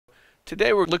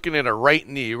Today we're looking at a right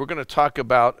knee. We're going to talk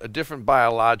about a different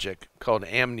biologic called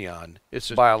Amnion.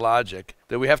 It's a biologic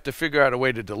that we have to figure out a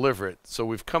way to deliver it. So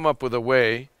we've come up with a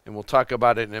way, and we'll talk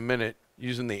about it in a minute,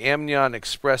 using the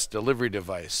AmnionXpress delivery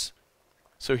device.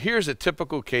 So here's a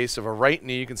typical case of a right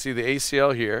knee. You can see the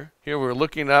ACL here. Here we're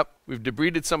looking up. We've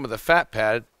debrided some of the fat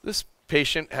pad. This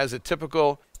patient has a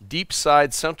typical deep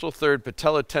side central third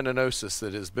patellar tendinosis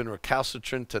that has been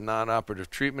recalcitrant to non-operative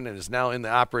treatment and is now in the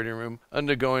operating room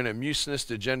undergoing a mucinous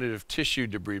degenerative tissue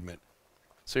debridement.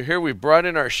 So here we brought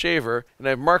in our shaver, and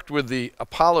I've marked with the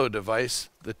Apollo device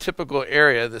the typical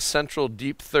area, the central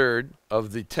deep third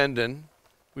of the tendon.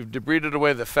 We've debrided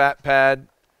away the fat pad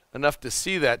enough to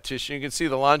see that tissue. You can see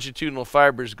the longitudinal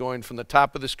fibers going from the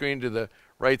top of the screen to the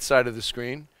right side of the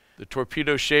screen. The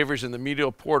torpedo shavers in the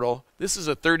medial portal. This is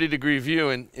a 30-degree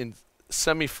view in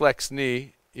semi-flexed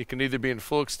knee. You can either be in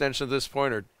full extension at this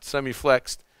point or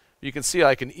semi-flexed. You can see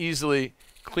I can easily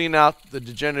clean out the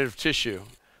degenerative tissue.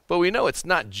 But we know it's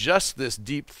not just this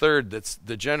deep third that's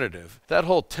degenerative. That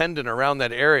whole tendon around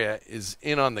that area is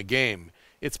in on the game.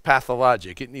 It's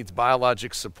pathologic. It needs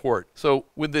biologic support. So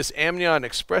with this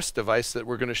AmnionXpress device that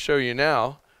we're going to show you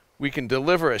now, we can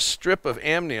deliver a strip of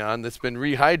amnion that's been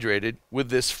rehydrated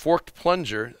with this forked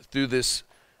plunger through this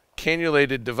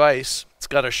cannulated device. It's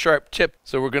got a sharp tip,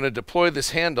 so we're going to deploy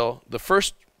this handle. The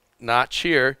first notch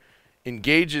here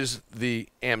engages the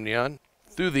amnion.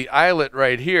 Through the eyelet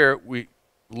right here, we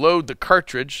load the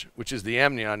cartridge, which is the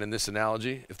amnion in this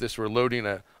analogy. If this were loading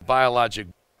a biologic,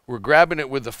 we're grabbing it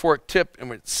with the forked tip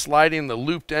and we're sliding the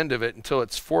looped end of it until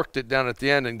it's forked it down at the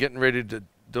end and getting ready to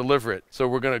deliver it. So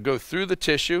we're going to go through the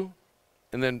tissue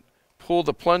and then pull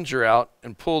the plunger out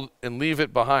and leave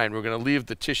it behind. We're going to leave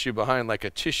the tissue behind like a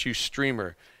tissue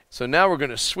streamer. So now we're going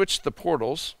to switch the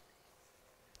portals.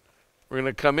 We're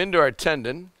going to come into our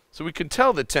tendon. So we can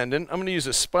tell the tendon. I'm going to use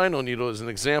a spinal needle as an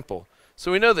example.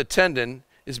 So we know the tendon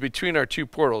is between our two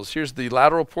portals. Here's the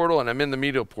lateral portal and I'm in the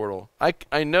medial portal.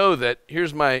 I know that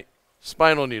here's my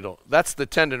spinal needle. That's the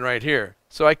tendon right here.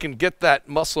 So I can get that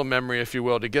muscle memory, if you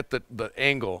will, to get the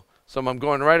angle. So I'm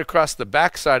going right across the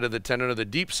back side of the tendon, or the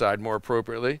deep side more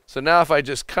appropriately. So now if I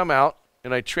just come out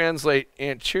and I translate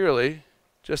anteriorly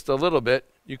just a little bit,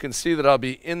 you can see that I'll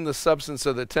be in the substance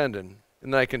of the tendon.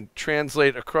 And then I can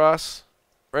translate across,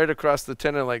 right across the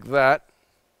tendon like that.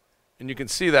 And you can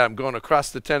see that I'm going across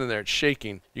the tendon there. It's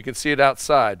shaking. You can see it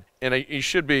outside. And you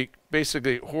should be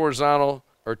basically horizontal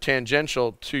or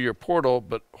tangential to your portal,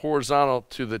 but horizontal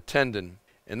to the tendon.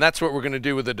 And that's what we're going to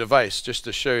do with the device, just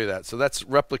to show you that. So that's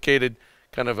replicated,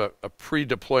 kind of a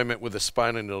pre-deployment with a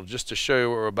spinal needle, just to show you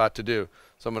what we're about to do.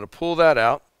 So I'm going to pull that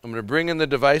out. I'm going to bring in the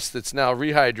device that's now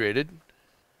rehydrated.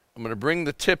 I'm going to bring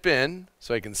the tip in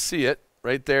so I can see it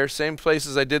right there, same place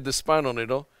as I did the spinal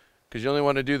needle, because you only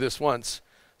want to do this once.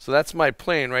 So that's my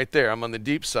plane right there. I'm on the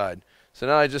deep side. So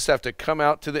now I just have to come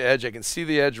out to the edge. I can see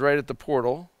the edge right at the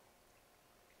portal.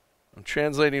 I'm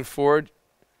translating forward.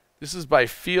 This is by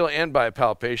feel and by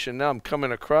palpation. Now I'm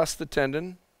coming across the tendon.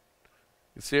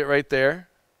 You can see it right there.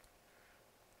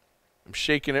 I'm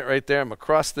shaking it right there. I'm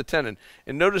across the tendon.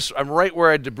 And notice I'm right where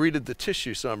I debrided the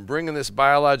tissue. So I'm bringing this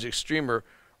biologic streamer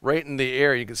right in the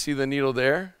air. You can see the needle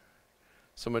there.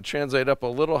 So I'm going to translate up a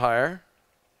little higher.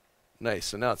 Nice.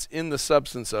 So now it's in the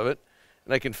substance of it.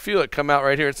 And I can feel it come out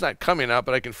right here. It's not coming out,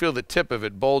 but I can feel the tip of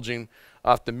it bulging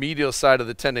off the medial side of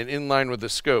the tendon in line with the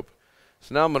scope.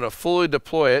 So now I'm going to fully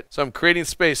deploy it. So I'm creating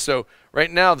space. So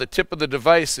right now the tip of the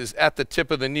device is at the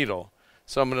tip of the needle.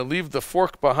 So I'm going to leave the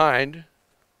fork behind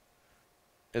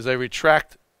as I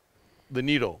retract the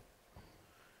needle.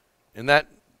 And that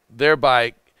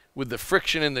thereby, with the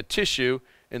friction in the tissue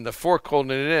and the fork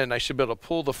holding it in, I should be able to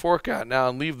pull the fork out now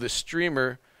and leave the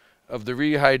streamer of the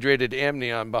rehydrated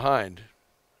amnion behind.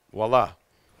 Voila.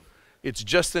 It's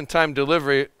just-in-time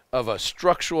delivery of a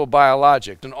structural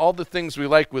biologic, and all the things we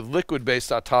like with liquid-based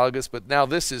autologous, but now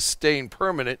this is staying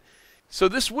permanent. So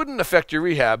this wouldn't affect your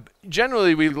rehab.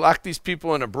 Generally, we lock these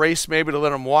people in a brace maybe to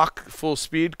let them walk full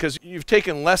speed, because you've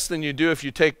taken less than you do if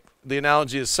you take the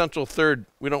analogy is central third.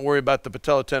 We don't worry about the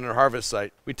patellar tendon harvest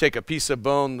site. We take a piece of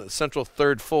bone, the central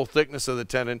third full thickness of the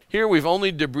tendon. Here we've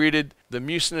only debrided the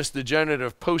mucinous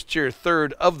degenerative posterior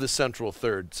third of the central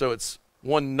third. So it's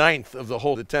 1/9 of the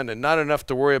whole of the tendon, not enough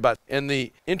to worry about. And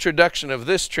the introduction of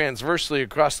this transversely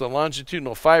across the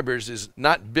longitudinal fibers is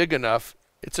not big enough.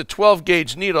 It's a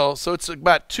 12-gauge needle, so it's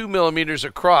about 2 millimeters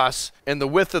across, and the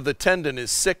width of the tendon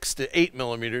is 6 to 8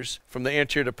 millimeters from the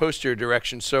anterior to posterior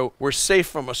direction. So we're safe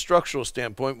from a structural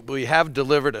standpoint, but we have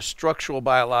delivered a structural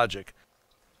biologic.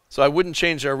 So I wouldn't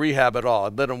change our rehab at all.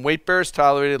 I'd let them weight bear as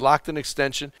tolerated, locked in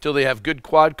extension until they have good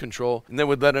quad control, and then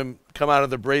would let them come out of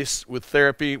the brace with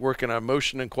therapy, working on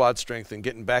motion and quad strength and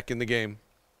getting back in the game.